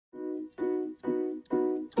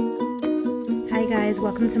Hi guys,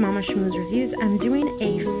 welcome to Momma Schmooze Reviews. I'm doing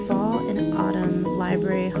a fall and autumn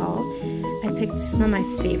library haul. I picked some of my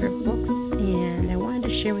favorite books and I wanted to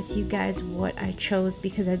share with you guys what I chose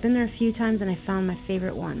because I've been there a few times and I found my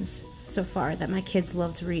favorite ones so far that my kids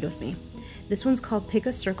love to read with me. This one's called Pick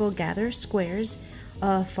a Circle, Gather Squares,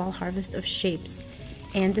 a Fall Harvest of Shapes.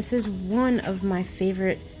 And this is one of my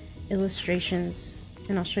favorite illustrations,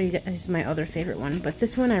 and I'll show you guys my other favorite one, but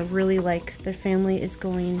this one I really like. Their family is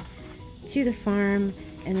going to the farm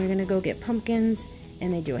and they're gonna go get pumpkins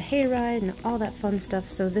and they do a hayride and all that fun stuff,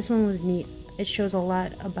 so this one was neat. It shows a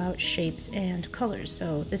lot about shapes and colors,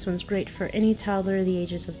 so this one's great for any toddler the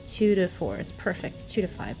ages of 2 to 4. It's perfect. 2 to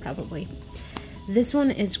 5 probably. This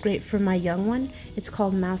one is great for my young one. It's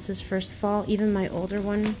called Mouse's First Fall. Even my older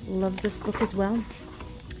one loves this book as well.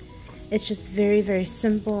 It's just very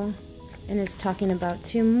simple, and it's talking about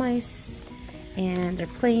 2 mice and they're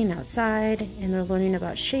playing outside and they're learning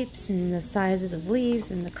about shapes and the sizes of leaves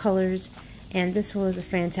and the colors, and this was a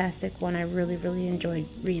fantastic one. I really enjoyed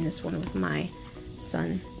reading this one with my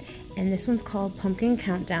son. And this one's called Pumpkin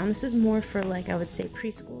Countdown. This is more for, like, I would say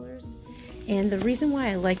preschoolers, and the reason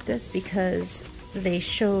why I like this because they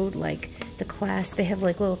showed like the class, they have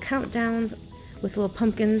like little countdowns with little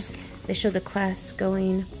pumpkins. They show the class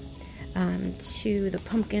going to the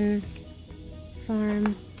pumpkin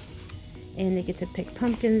farm and they get to pick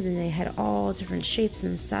pumpkins, and they had all different shapes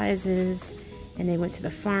and sizes, and they went to the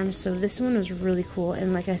farm. So this one was really cool,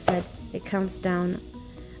 and like I said, it counts down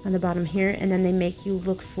on the bottom here, and then they make you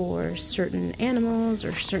look for certain animals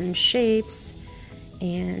or certain shapes,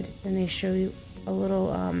 and then they show you a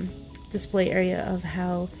little display area of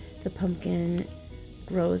how the pumpkin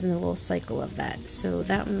grows and the little cycle of that. So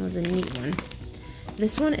that one was a neat one.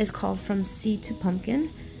 This one is called From Seed to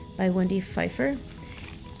Pumpkin by Wendy Pfeiffer.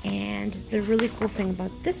 And the really cool thing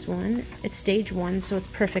about this one, it's stage 1, so it's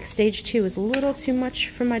perfect. Stage 2 is a little too much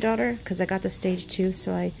for my daughter because I got the stage 2,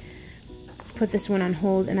 so I put this one on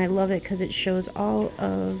hold, and I love it because it shows all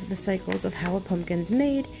of the cycles of how a pumpkin's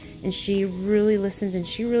made, and she really listened and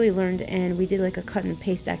she really learned, and we did like a cut and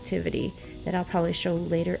paste activity that I'll probably show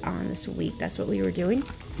later on this week. That's what we were doing.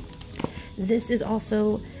 This is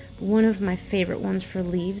also one of my favorite ones for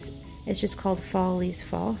leaves. It's just called Fall Leaves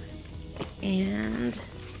Fall, and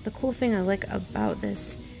the cool thing I like about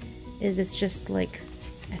this is it's just like,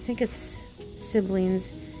 I think it's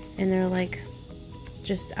siblings, and they're like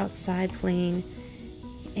just outside playing,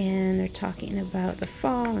 and they're talking about the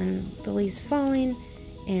fall and the leaves falling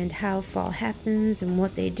and how fall happens and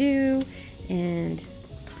what they do, and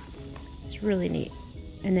it's really neat.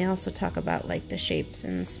 And they also talk about like the shapes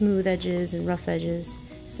and smooth edges and rough edges,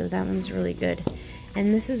 so that one's really good.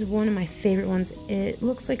 And this is one of my favorite ones. It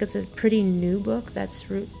looks like it's a pretty new book that's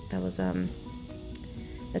in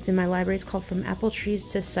my library. It's called From Apple Trees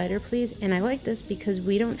to Cider Please, and I like this because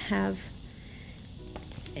we don't have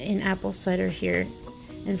an apple cider here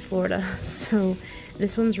in Florida, so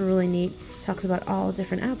this one's really neat. It talks about all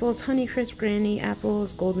different apples: Honeycrisp, Granny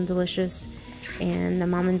apples, Golden Delicious, and the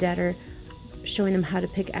mom and dad are showing them how to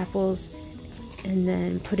pick apples and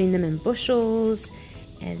then putting them in bushels,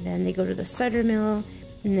 and then they go to the cider mill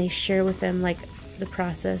and they share with them like the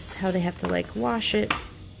process, how they have to like wash it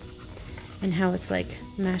and how it's like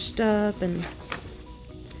mashed up and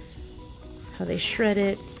how they shred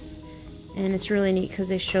it. And it's really neat because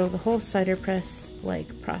they show the whole cider press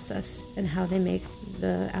like process and how they make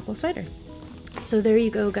the apple cider. So there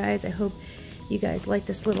you go, guys. I hope you guys like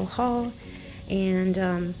this little haul,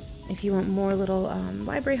 and if you want more little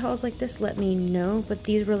library hauls like this, let me know. But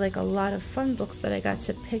these were like a lot of fun books that I got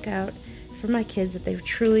to pick out for my kids that they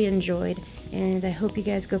truly enjoyed, and I hope you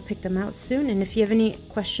guys go pick them out soon. And if you have any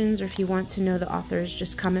questions or if you want to know the authors,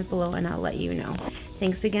 just comment below and I'll let you know.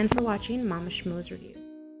 Thanks again for watching Momma Schmooze Reviews.